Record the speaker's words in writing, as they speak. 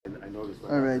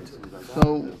All right.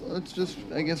 So let's just,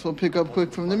 I guess we'll pick up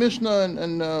quick from the Mishnah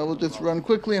and we'll just run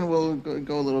quickly and we'll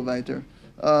go a little weiter.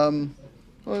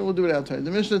 We'll do it outside.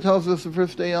 The Mishnah tells us the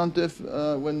first day on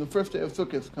when the first day of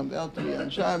Sukkot comes out to be on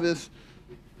Shabbos,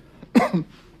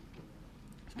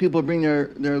 people bring their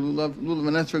lulav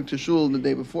and esrog to shul the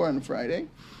day before on Friday,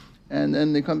 and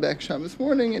then they come back Shabbos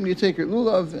morning and you take your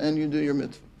lulav and you do your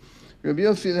mitzvah. Rabbi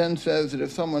Yossi then says that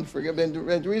if someone forgets, the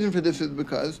reason for this is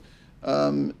because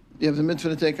you have the mitzvah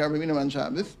to take Arba Minim on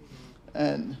Shabbos,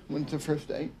 and when it's the first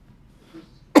day.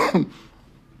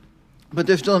 But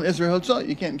there's still an Isra Hotzah.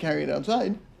 You can't carry it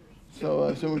outside. So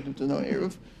there's no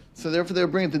Eruv. So therefore they'll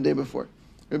bring it the day before.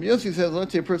 Rabbi Yossi says,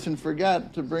 let's say a person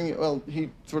forgot to bring it, he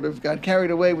sort of got carried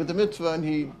away with the mitzvah and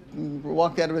he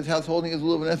walked out of his house holding his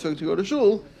lulav and esrog to go to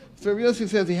shul. So Rabbi Yossi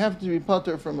says he has to be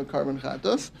pater from a carbon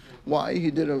chatos. Why?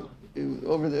 He did over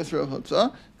the Isra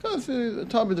Hotzah. Because the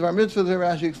top of our mitzvah,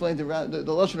 Rashi explained the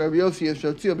Lashon Rabbi Yossi is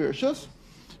Shotzil B'Rishus.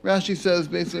 Rashi says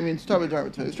basically means top of our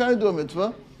mitzvah. He's trying to do a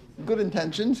mitzvah, good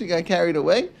intentions, he got carried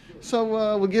away,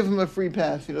 so we'll give him a free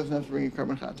pass. He doesn't have to bring a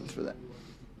carbon chatos for that.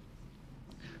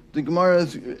 The Gemara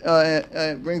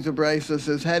brings a brayso that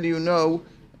says, how do you know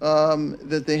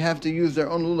that they have to use their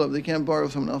own lulav? They can't borrow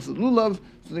someone else's lulav.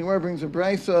 So the Gemara brings a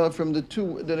brayso from the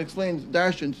two that explains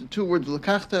darshans, the two words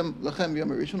lekachtem, lachem yom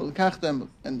rishon, lekachtem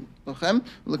and lachem,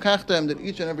 lekachtem, that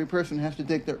each and every person has to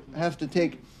take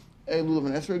a lulav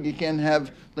and esrog. You can't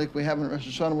have, like we have in Rosh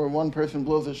Hashanah, where one person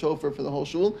blows a shofar for the whole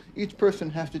shul. Each person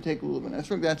has to take a lulav and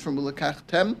esrog. That's from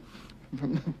lekachtem,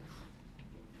 from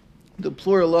the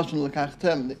plural lashon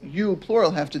lekachtem, that you,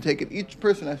 plural, have to take it. Each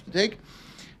person has to take.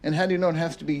 And how do you know it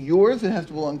has to be yours? It has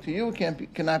to belong to you.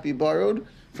 It cannot be borrowed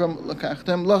from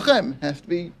lekachtem lachem. It has to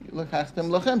be lekachtem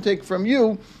lachem, take from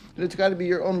you. And it's got to be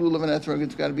your own lulav and esrog.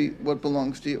 It's got to be what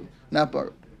belongs to you, not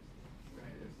borrowed.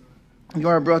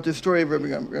 Gemara brought this story of Rabbi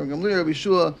Gamliel, Rabbi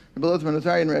Shua, Rabbi Elazar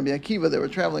Nazari, and Rabbi Akiva. They were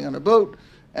traveling on a boat,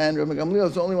 and Rabbi Gamliel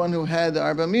was the only one who had the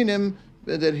Arba Minim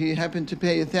that he happened to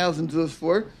pay 1,000 zuz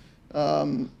for.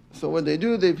 So what they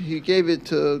do, he gave it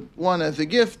to one as a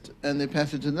gift, and they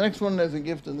passed it to the next one as a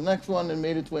gift to the next one, and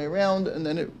made its way around, and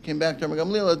then it came back to Rabbi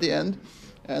Gamliel at the end.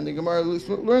 And the Gemara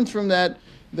learns from that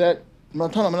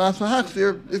matana manas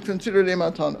v'hachzir is considered a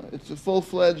matana. It's a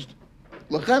full-fledged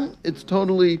lachem. It's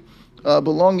totally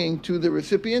belonging to the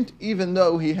recipient, even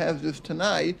though he has this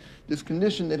tanai, this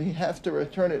condition that he has to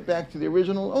return it back to the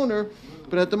original owner,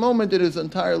 but at the moment it is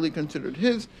entirely considered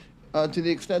his, to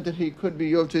the extent that he could be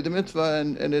yovtei the mitzvah,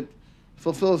 and it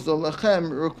fulfills the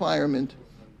lachem requirement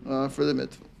for the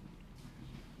mitzvah.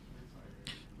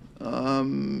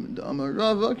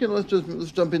 Okay,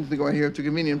 let's jump into the Gemara here. It's a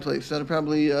convenient place. That'll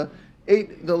probably the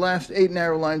last 8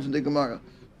 narrow lines in the Gemara.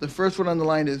 The first one on the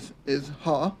line is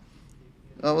ha.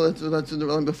 That's in the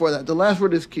line before that. The last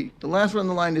word is ki. The last word on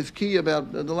the line is ki,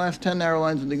 about the last 10 narrow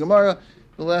lines in the Gemara.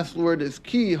 The last word is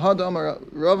ki, hadamar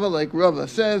Rava, like Rava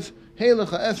says, hey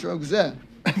lecha esrog zeh.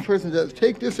 A person says,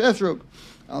 take this esrog.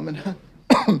 On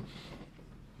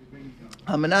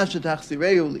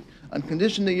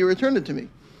condition that you return it to me.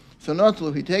 So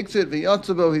Notlu, he takes it,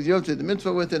 v'yatzabo, he's yotzei the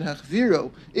mitzvah with it,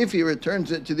 hachziro, if he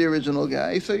returns it to the original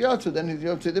guy, so yotze, then he's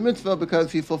yotzei the mitzvah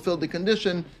because he fulfilled the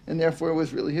condition, and therefore it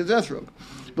was really his esrog.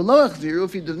 But lo hachziro,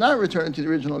 if he does not return it to the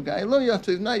original guy, lo yotze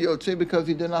is not yotzei because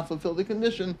he did not fulfill the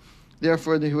condition,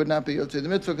 therefore he would not be yotzei the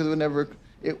mitzvah because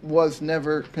it was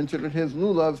never considered his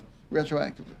lulav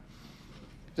retroactively.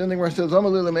 Then the Gemara says,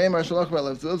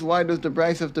 why does the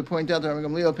Bryce have to point out that Rabbi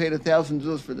Gamliel paid 1,000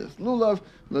 zuz for this? Lulav,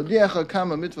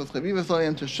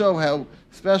 to show how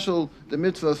special the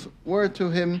mitzvahs were to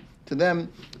them,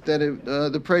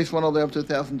 that the price went all the way up to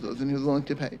 1,000 zuz, and he was willing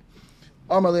to pay.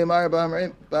 Mara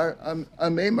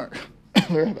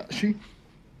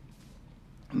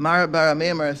bar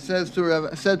Amemar said to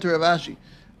Rav Ashi,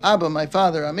 Abba, my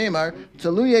father, Amemar,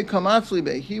 Taluye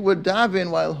Kamatzlibe, he would daven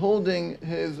while holding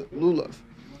his lulav.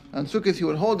 On Sukkot, he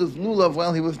would hold his lulav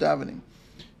while he was davening.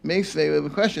 Meisvei, we have a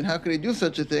question, how could he do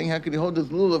such a thing? How could he hold his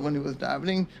lulav when he was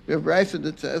davening? We have Brisa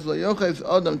that says, Lo yochevs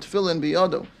adam tefillin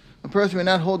biyado. A person may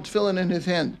not hold tefillin in his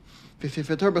hand.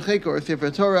 V'sefer Torah b'cheko, or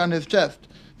sefer Torah on his chest.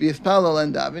 V'yispalal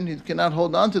and daven, he cannot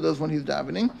hold on to those when he's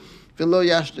davening. V'lo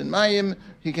yashtin mayim,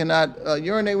 he cannot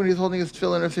urinate when he's holding his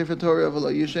tefillin or sefer Torah. V'lo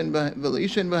yishin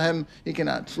b'hem, he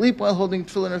cannot sleep while holding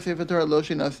tefillin or sefer Torah. Lo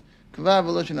shinas kavav,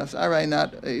 v'lo shinas aray,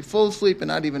 not a full sleep and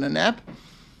not even a nap.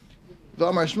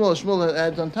 V'amar Shmuel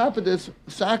adds on top of this,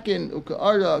 sakin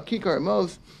uka'arda kikar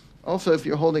mos. Also, if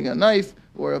you're holding a knife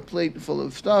or a plate full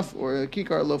of stuff, or a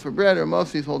kikar loaf of bread, or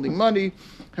mos, he's holding money.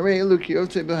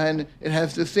 It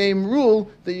has the same rule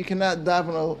that you cannot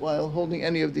daven while holding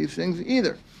any of these things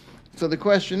either. So the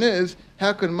question is,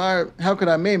 how could Amemar, how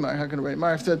could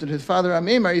Mar said that his father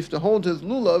Amemar used to hold his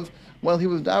lulav while he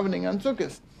was davening on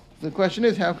Sukkot? So the question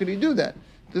is, how could he do that?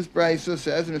 This Brisa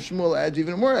says, and if Shmuel adds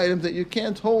even more items, that you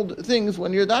can't hold things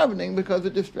when you're davening because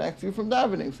it distracts you from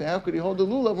davening. So how could he hold the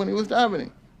lulav when he was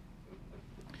davening?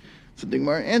 So the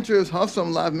Gemara answers,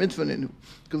 Hasam lav mitzvah,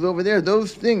 because over there,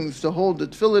 those things, to hold the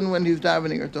tefillin when he's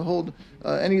davening, or to hold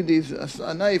any of these,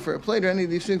 a knife or a plate or any of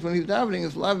these things when he's davening,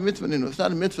 is lav mitzvah. It's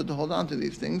not a mitzvah to hold on to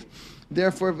these things.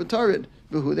 Therefore, v'tarid,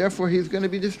 therefore he's going to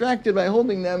be distracted by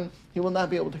holding them. He will not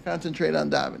be able to concentrate on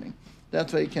davening.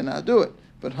 That's why he cannot do it.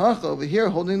 But Hacha over here,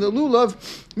 holding the lulav,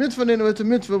 mitzvah ninu, it's a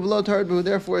mitzvah v'lo tarid,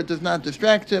 therefore it does not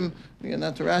distract him. Again,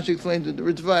 that's what Rashi explains. The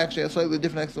Ritzvah actually has a slightly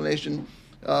different explanation,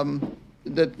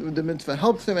 that the mitzvah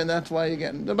helps him, and that's why,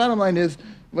 again, the bottom line is,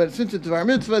 but since it's our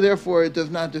mitzvah, therefore it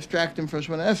does not distract him from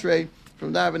Shemona Esrei,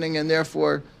 from davening, and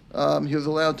therefore he was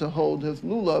allowed to hold his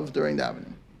lulav during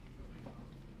davening.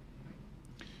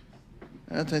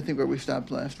 That's, I think, where we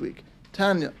stopped last week.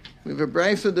 Tanya, we have a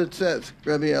brisa that says,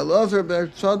 Rabbi Elazar bar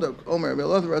Tzadok, Omer, Rabbi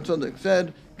Elazar bar Tzadok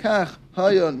said, Kach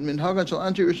hayon minhagan shel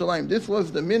anti Yerushalayim. This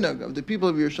was the minhag of the people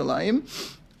of Yerushalayim.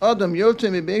 Adam yote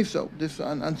mibeso. This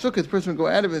on Sukkot, this person would go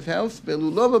out of his house.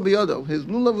 Belulava biyado. His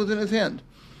lulav was in his hand.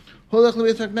 Holach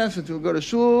lebeis hakneset. He would go to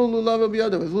shul. Lulava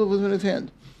biyado. His lulav was in his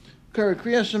hand. Kara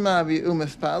kriya shema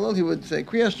v'umaspalel. He would say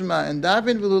kriya shema and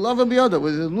daven v'lulava biyado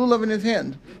with his lulav in his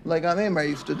hand, like Amemar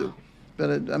used to do.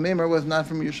 But Amemar was not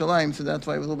from Yerushalayim, so that's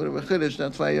why it was a little bit of a chiddush.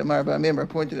 That's why Amar Amemar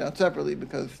pointed out separately,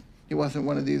 because he wasn't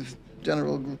one of these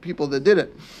general people that did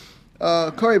it.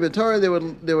 Kori b'Torah,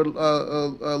 they would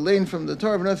lane from the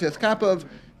Torah. V'nosias kapav,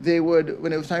 they would,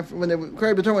 when it was time for, when it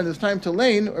was time to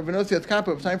lane, or v'nosias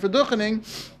kapav, time for duchening,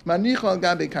 manicho al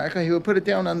gabe karka, he would put it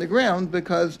down on the ground,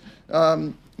 because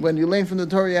when you lane from the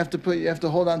Torah, you have to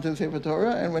hold on to the Sefer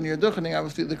Torah, and when you're duchening,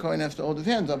 obviously the Kohen has to hold his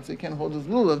hands up, so he can't hold his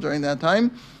lulav during that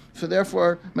time. So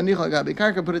therefore, manicho al gabe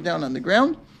karka, put it down on the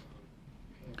ground.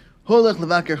 Holech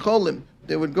levaker cholim.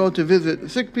 They would go to visit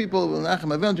sick people, holding the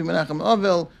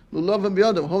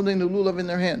lulav in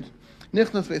their hand.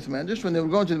 Nichnas Beis Medrash, when they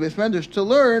would go into the Beis Medrash to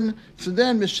learn, so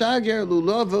then Mishager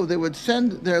Lulavo, they would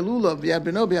send their lulav Yad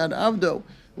Beno Yad Avdo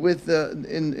with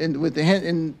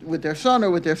their son or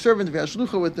with their servant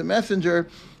V'Ashlucha, with the messenger.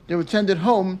 They would send it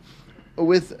home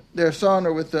with their son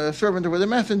or with the servant or with the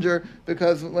messenger,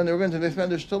 because when they were going to the Beis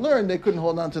Medrash to learn, they couldn't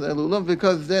hold on to their lulav,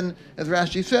 because then, as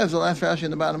Rashi says, the last Rashi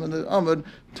in the bottom of the Amud,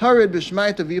 Tarid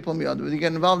b'shmaita v'yipol miyad. When you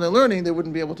get involved in learning, they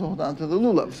wouldn't be able to hold on to the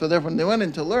lulav. So therefore, when they went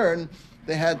in to learn,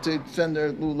 they had to send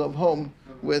their lulav home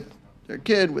with their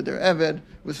kid, with their eved,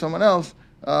 with someone else.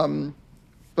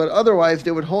 But otherwise,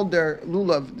 they would hold their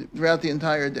lulav throughout the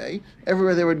entire day.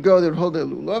 Everywhere they would go, they would hold their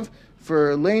lulav.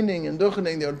 For laning and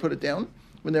duchening, they would put it down.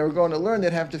 When they were going to learn,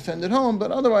 they'd have to send it home,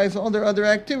 but otherwise, all their other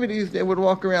activities, they would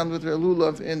walk around with their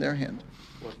lulav in their hand.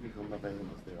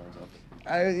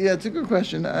 Yeah, it's a good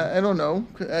question. I don't know.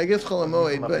 I guess Chol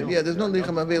HaMoed, but yeah, there's no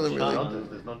Licham Avela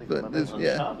really. But there's,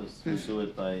 yeah. We do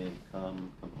it by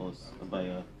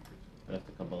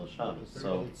after Kabbalah Shabbos.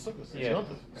 So yeah.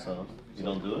 So you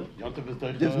don't do it.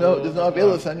 There's no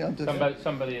Avelis on Yontif.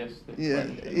 Somebody has.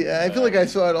 Yeah. I feel like I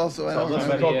saw it also. I don't know.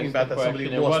 Talking about that somebody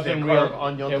lost their car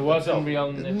on Yontif. It wasn't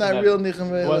real. Not real Nicham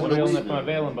Avela. It wasn't real Nicham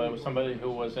Avela, but it was somebody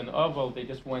who was in Oval. They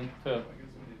just went to.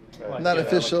 Not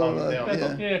official.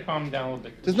 Calm down a little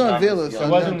bit. There's no Avelis. It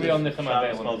wasn't real Nicham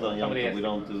Avela. We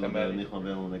don't do the Nicham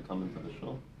Avela when they come into the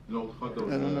shul. I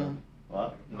don't know.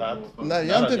 What? Not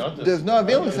Yontif. There's no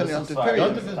Avelis on Yontif.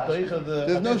 Period. There's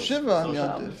There's no Shiva on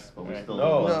Yontif.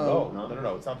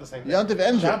 No. It's not the same thing. Yontif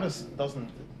ends Shabbos doesn't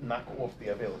knock off the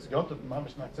Avelis. Yontif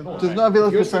Mamish knocks it off. There's no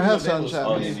Avelis for Hess on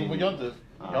Shabbos.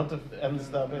 Yontif ends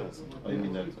the Avelis. Oh, you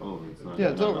mean that it's over? It's not. Yeah,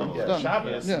 it's over. It's done.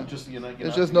 Shabbos. Yeah.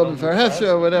 It's just no for Hess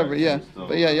or whatever. Yeah,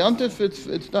 but yeah, Yontif,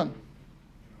 it's done.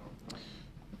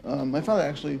 My father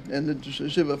actually ended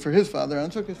Shiva for his father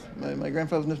on Sukkot. My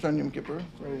grandfather was on Yom Kippur,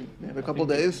 so we had a couple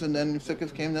days, and then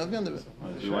Sukkot came, that was the end of it.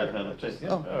 Your wife had a place.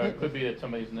 Or it could be that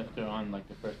somebody's nifter on like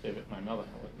the first day of my mother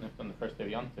was nifter on the first day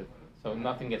of Yom Tov. So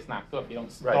nothing gets knocked off. You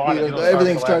don't start.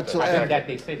 Everything starts till I think after. that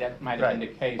they say that might have been the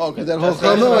case. Oh, because that whole to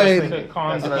Chol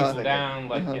calm people down,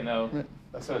 like you know.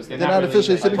 They're not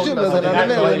officially sitting Shiva. They're not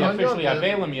really officially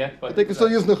Avelim yet, but they can still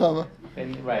use Nechama.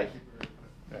 Right.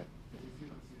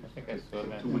 I think I saw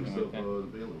that. 2 weeks of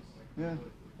Avelis. Yeah.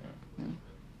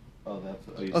 Oh, that's.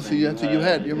 Oh, so that's what you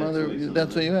had. Your mother.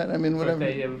 That's what you had. I mean, whatever.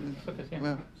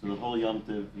 So the whole Yom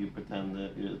Tov, you pretend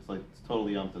that it's like it's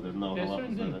totally Yom Tov. There's no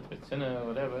halachas in it. It's in a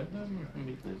whatever.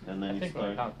 And then I you think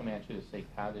start. How come I actually say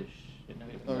Kaddish?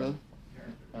 Oh, really?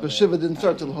 The Shiva didn't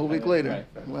start till a whole week later.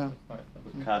 Wow.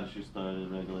 With Kaddish, you started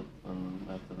regular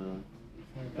after the.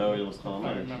 Burial was If I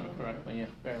Chalamayim. remember correctly, yeah,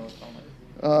 burial was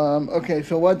Chalamayim. Okay,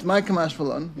 so what's my Kamash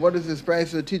Falon? What is this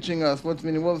Brisa teaching us? What's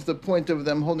meaning? What was the point of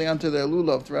them holding onto their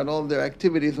lulav throughout all of their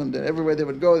activities? And everywhere they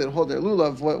would go, they'd hold their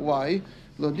lulav. Why?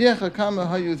 Lodiecha Kama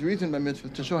Hayu's reason by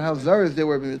mitzvahs, to show how zaris they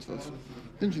were by mitzvahs.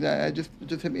 Interesting. I just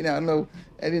hit me now. I don't know.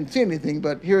 I didn't see anything,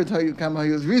 but here is how you Kama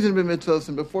Hayu's reason by mitzvahs.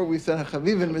 And before we said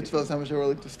Chaviv in mitzvahs, how much they were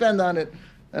willing to spend on it.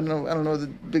 I don't know the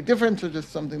big difference, or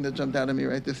just something that jumped out at me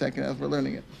right this second as we're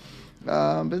learning it.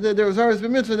 But there was zaris by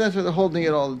mitzvahs. That's why they're holding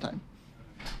it all the time.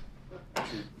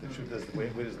 The truth is, where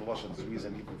does the Lashon's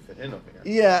reason even fit in over here?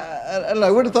 Yeah, I don't know.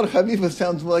 I would have thought Chaviva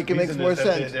sounds like it makes more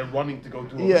sense. They're running to go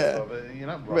to a Yeah. mitzvah, but you're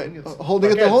not running. Right. It's,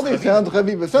 Holding it the holding it's sounds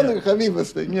Chaviva. Sounds Yeah. like a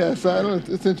Chaviva's thing. Yeah, so I don't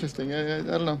know. It's interesting. I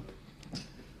don't know.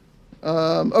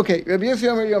 Okay, Rabbi Yossi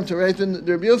Omer Yom Tov, right? And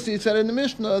Rabbi Yossi said in the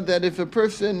Mishnah that if a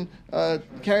person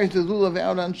carries his lulav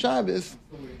out on Shabbos,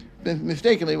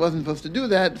 mistakenly wasn't supposed to do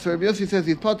that, so Rabbi Yossi says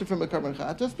he's potter from a carbon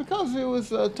chatas because it was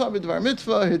Tabid Var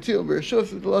Mitzvah, Hitil Bereshus,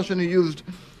 the Lashon he used,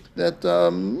 that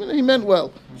he meant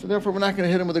well. So therefore we're not going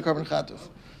to hit him with a carbon chatas.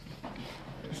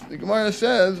 The Gemara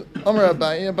says, Amar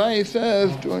Abaye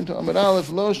says, joined to Amar Aleph,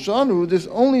 Lo Shanu, this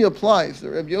only applies. The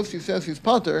Rabbi Yossi says he's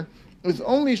potter, is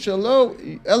only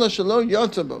Shalo, Ela Shalo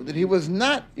Yotzabo, that he was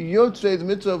not Yotzei the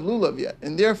mitzvah of Lulav yet.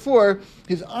 And therefore,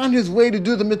 he's on his way to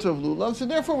do the mitzvah of Lulav, so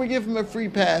therefore we give him a free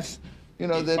pass. You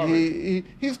know, that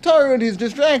he's tired, he's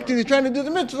distracted, he's trying to do the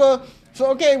mitzvah,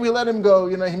 so okay, we let him go.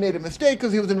 You know, he made a mistake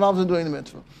because he was involved in doing the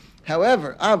mitzvah.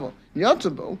 However, Avo,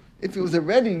 Yotzabo, if he was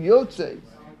already Yotzei,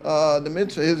 the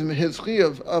mitzvah, his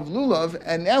chiyuv of Lulav,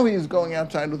 and now he's going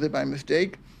outside with it by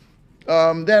mistake,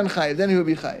 then chayiv, then he would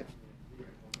be chayiv.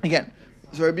 Again,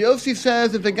 so Rabbi Yossi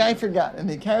says if the guy forgot and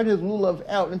he carried his lulav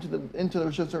out into the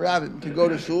Rishus Rabbim to go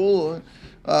to shul,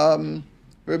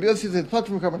 Rabbi Yossi says potter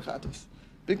from carbon chatos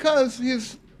because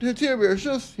he's here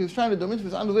Rishus, he's trying to do a mitzvah,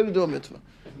 he's on the way to do a mitzvah.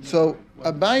 So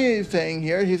Abaye is saying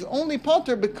here he's only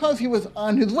potter because he was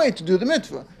on his way to do the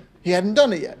mitzvah. He hadn't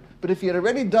done it yet. But if he had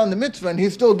already done the mitzvah and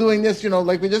he's still doing this, you know,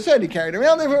 like we just said, he carried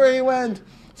around everywhere he went.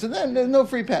 So then there's no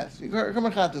free pass. You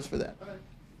carbon chatos for that.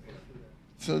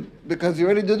 So, because you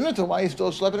already did the mitzvah, why are you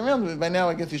still schlepping around? By now,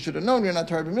 I guess you should have known you're not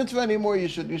tired of mitzvah anymore. You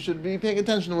should be paying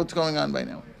attention to what's going on by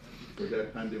now. At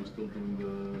that time, they were still doing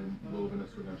the Lov and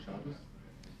Esrog on Shabbos?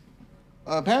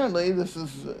 Apparently, this is,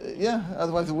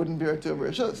 otherwise it wouldn't be to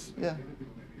Bereshus, yeah.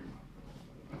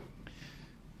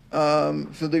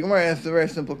 So the Gemara asks a very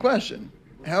simple question.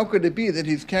 How could it be that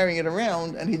he's carrying it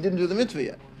around and he didn't do the mitzvah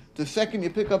yet? The second you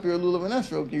pick up your lulav and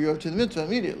esrog, you go to the mitzvah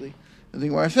immediately. And the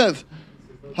Gemara says,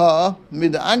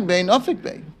 mid'ag bei, nafik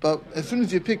bei. But as soon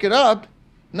as you pick it up,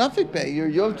 nafik bei, you're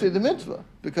yov to the mitzvah.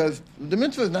 Because the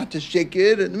mitzvah is not to shake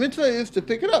it, the mitzvah is to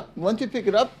pick it up. Once you pick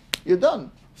it up, you're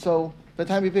done. So by the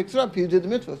time he picks it up, he did the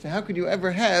mitzvah. So how could you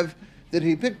ever have that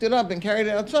he picked it up and carried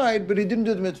it outside, but he didn't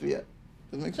do the mitzvah yet?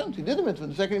 Doesn't make sense. He did the mitzvah.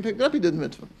 The second he picked it up, he did the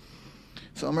mitzvah.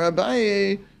 So Amar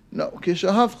Abaye, no,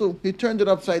 kishahavchu, he turned it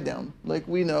upside down. Like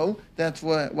we know, that's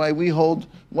why we hold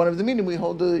one of the meaning. We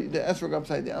hold the esrog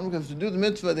upside down because to do the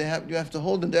mitzvah, you have to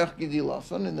hold the derech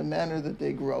gidilason in the manner that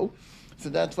they grow. So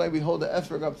that's why we hold the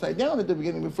esrog upside down at the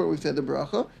beginning before we say the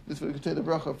bracha. This way we could say the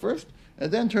bracha first,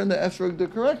 and then turn the esrog the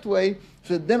correct way.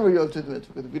 So then we're yod to the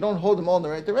mitzvah. Because if we don't hold them all in the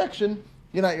right direction,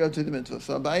 you're not yod to the mitzvah.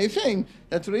 So Abaye is saying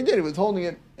that's what he did. He was holding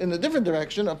it in a different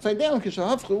direction, upside down,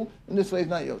 kishahavchu, and this way he's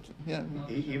not yod. Yeah.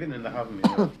 Even in the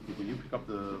Havim, when you pick up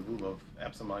the lulav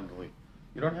absentmindedly,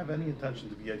 you don't have any intention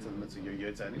to be yotze in the mitzvah.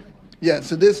 You're yotze anyway. Yeah.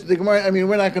 So the Gemara. I mean,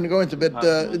 we're not going to go into, but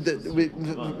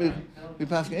we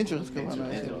pass the interest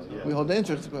kavanah. We hold the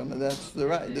interest kavanah. That's the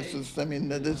right. This is. I mean,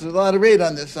 there's a lot of raid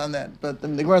on that. But the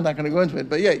Gemara is not going to go into it.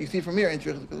 But yeah, you see from here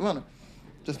interest kavanah,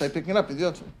 just by picking it up is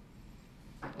yotze.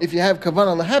 If you have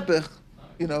kavanah lehepich,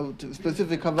 you know, to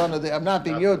specific kavanah that I'm not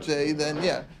being yotze, then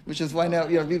yeah, which is why now,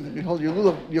 you know, you hold your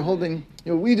lulav, you're holding,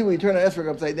 you know, we turn our esrog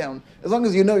upside down. As long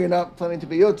as you know you're not planning to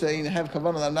be yotze and you have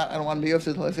kavanah, I don't want to be yotze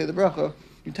until I say the bracha.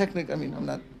 You technically, I mean, I'm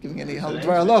not giving any dvar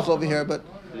halach over here, but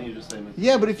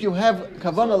yeah, but if you have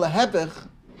kavanah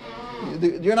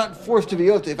lehepich, you're not forced to be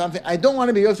yotze. If I'm saying I don't want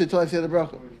to be yotze until I say the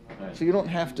bracha, so you don't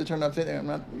have to turn upside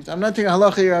down. I'm not taking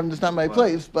halacha here. It's not my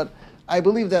place, but I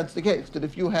believe that's the case. That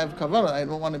if you have kavanah, I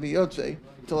don't want to be yotze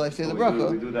until I say the bracha.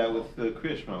 We do that with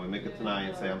Kriyashma. We make it tonight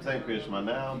and say, I'm saying Kriyashma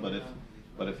now,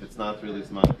 but if it's not really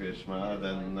Zman Kriyashma,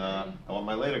 then I want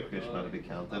my later Kriyashma to be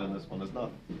counted, and this one is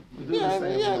not.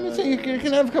 I'm saying you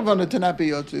can have kavanah to not be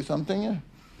yotze something,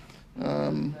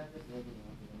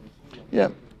 yeah.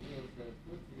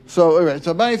 So, all right.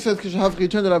 So Abaye says, Kishahavki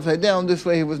turned it upside down. This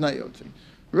way he was not yotze.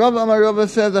 Rav Amar Rava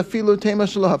says, Afilu tema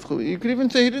shalahafchu. You could even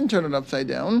say he didn't turn it upside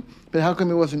down, but how come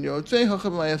he wasn't Yotzei?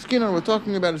 Hachav Mayaskinon, we're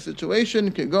talking about a situation,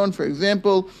 Kegon, for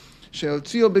example,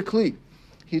 Sheotzio Bekli.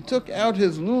 He took out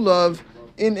his lulav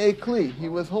in a kli. He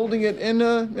was holding it in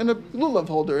a lulav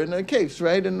holder, in a case,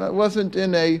 right? And it wasn't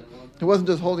he wasn't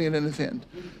just holding it in his hand.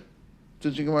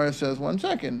 Judge Gemara says, 1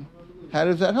 second. How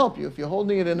does that help you? If you're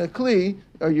holding it in a kli,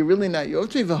 are you really not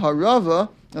Yotzei? V'harava,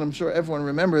 and I'm sure everyone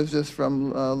remembers this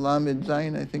from Lamed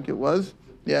Zayin, I think it was.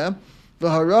 Yeah.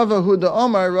 V'harava hu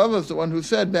da'amar, Rava is the one who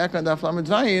said back on Daf Lamed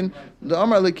Zayin,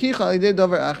 da'amar lekicha alidei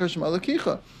davar acher shema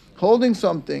lekicha. Holding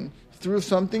something through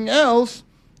something else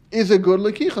is a good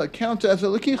lekicha, counts as a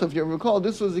lekicha. If you recall,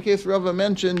 this was the case Rava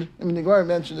mentioned, the Gemara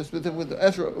mentioned this with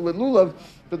lulav,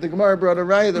 but the Gemara brought a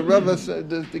raya, the Rava said,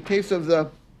 the case of the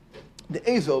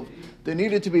azov, they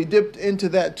needed to be dipped into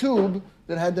that tube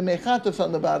that had the mechatos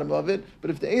on the bottom of it,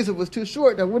 but if the azov was too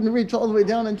short, it wouldn't reach all the way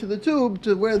down into the tube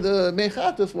to where the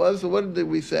mechatos was, so what did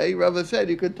we say? Rava said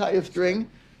you could tie a string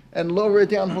and lower it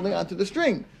down holding onto the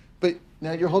string, but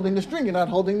now you're holding the string, you're not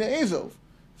holding the azov.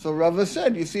 So Rava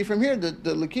said, you see from here that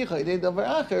the lekicha, idei davar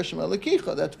acher, shema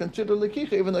lekicha, that's considered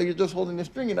lekicha, even though you're just holding the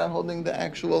string, you're not holding the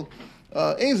actual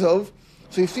azov.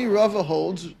 So you see Rava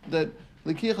holds that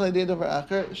lekicha, idei davar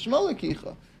acher, shema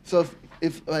lekicha. So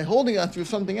if by holding on through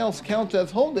something else counts as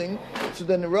holding, so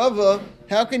then Rava,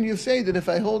 how can you say that if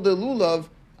I hold the lulav,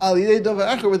 al idei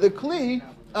davar acher, with a kli,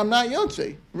 I'm not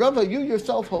Yotzei? Rava, you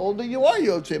yourself hold that you are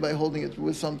Yotzei by holding it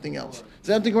with something else.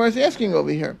 So that's the Gemara is asking over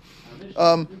here.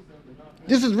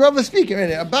 This is Rava speaking right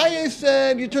now. Abaye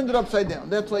said you turned it upside down.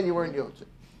 That's why you weren't Yotzei.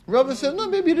 Rava said, no,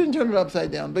 maybe you didn't turn it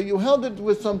upside down, but you held it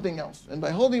with something else. And by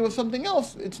holding it with something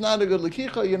else, it's not a good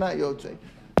lekicha, you're not Yotzei.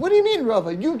 What do you mean,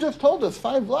 Rava? You just told us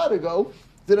 5 vlad ago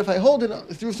that if I hold it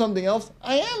through something else,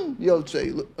 I am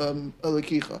Yotzei a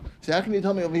lekicha. So how can you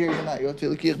tell me over here you're not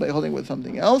Yotzei lekicha by holding it with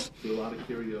something else? You're allowed to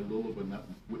carry a lulav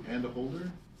and a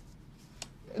holder?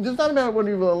 It's not about what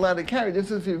you're allowed to carry. This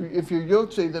is if you're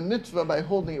Yotzei the mitzvah by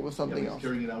holding it with something else.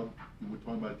 Carrying it out. We're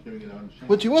talking about carrying it out in Shem.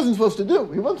 Which he wasn't supposed to do.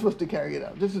 He wasn't supposed to carry it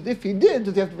out. This is if he did,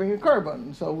 does he have to bring a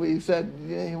carbon? So we said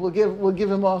we'll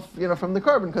give him off from the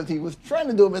carbon because he was trying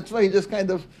to do a mitzvah. He just kind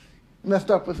of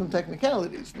messed up with some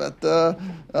technicalities. But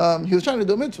he was trying to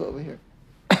do a mitzvah over here.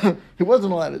 He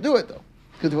wasn't allowed to do it though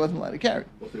because he wasn't allowed to carry it.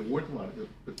 Well, they weren't allowed to.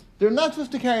 They're not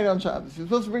supposed to carry it on Shabbos. You're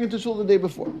supposed to bring it to shul the day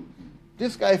before.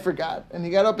 This guy forgot, and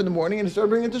he got up in the morning and he started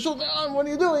bringing it to shul. What are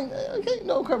you doing? Okay,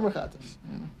 no carbon chatas.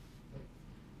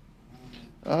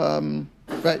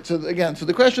 Right, so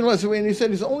the question was, so when he said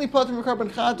he's only patur from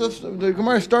carbon chatas, the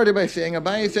Gemara started by saying,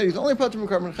 Abaye said he's only patur from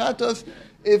carbon chatas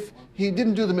if he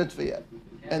didn't do the mitzvah yet.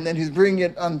 And then he's bringing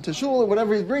it on to shul or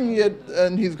whatever he's bringing it,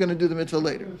 and he's going to do the mitzvah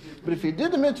later. But if he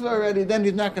did the mitzvah already, then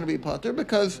he's not going to be patur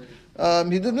because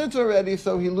he did the mitzvah already,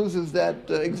 so he loses that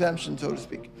exemption, so to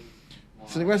speak.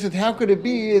 So the Gemara says, how could it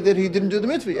be that he didn't do the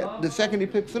mitzvah yet? The second he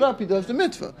picks it up, he does the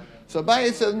mitzvah. So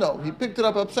Abaye says, no, he picked it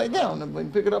up upside down. And when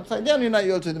you pick it upside down, you're not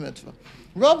Yotzei the mitzvah.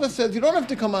 Rava says, you don't have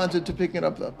to come on to picking it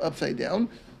up upside down.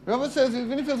 Rava says,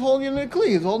 even if he's holding it in a kli,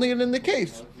 he's holding it in the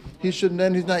case. He shouldn't,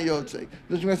 then he's not Yotzei.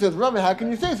 The Gemara says, Rava, how can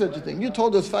you say such a thing? You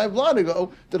told us 5 blot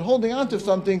ago that holding on to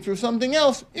something through something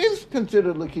else is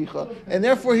considered lekicha, and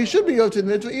therefore he should be Yotzei the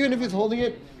mitzvah, even if he's holding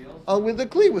it with a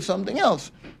kli, with something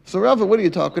else. So Rava, what are you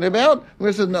talking about?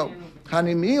 Rava says, no.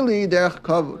 Hanimili derech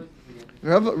kavod.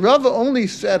 Rava only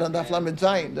said on Daf Lamed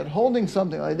Zayin that holding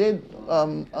something alidei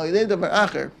davar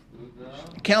acher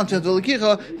counts as a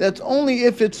lekicha. That's only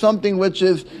if it's something which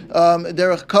is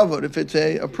derech kavod, if it's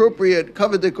a appropriate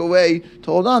kavodik way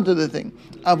to hold on to the thing.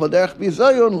 Aval derech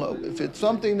bizayon lo. If it's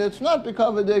something that's not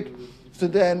bikavodik, so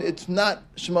then it's not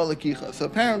shema lekicha. So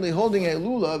apparently, holding a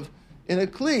lulav in a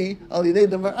kli, alidei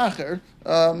davar acher,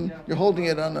 you're holding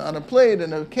it on a plate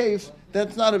in a case.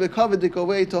 That's not a bikavodik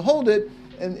way to hold it.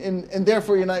 And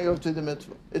therefore you're not Yotzei the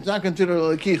mitzvah. It's not considered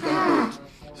a lekicha.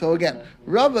 So again,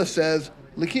 Rava says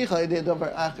lekicha idei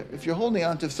davar acher. If you're holding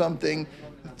on to something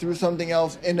through something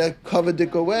else in a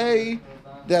kavadik way,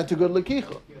 that's a good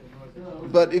lekicha.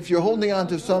 But if you're holding on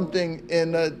to something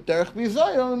in a derech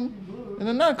bizayon, in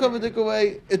a not kavadik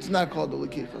way, it's not called a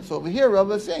lekicha. So over here,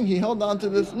 Rava is saying he held on to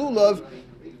this lulav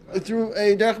through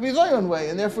a derech bizayon way,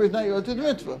 and therefore he's not Yotzei the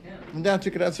mitzvah. And that's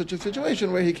you could have such a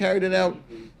situation where he carried it out.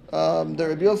 The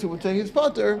Rabbi Yossi would say he's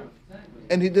patur,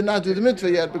 and he did not do the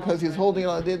mitzvah yet because he's holding it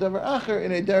on a day davar acher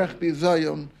in a derech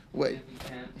bizayon way.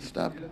 Stop.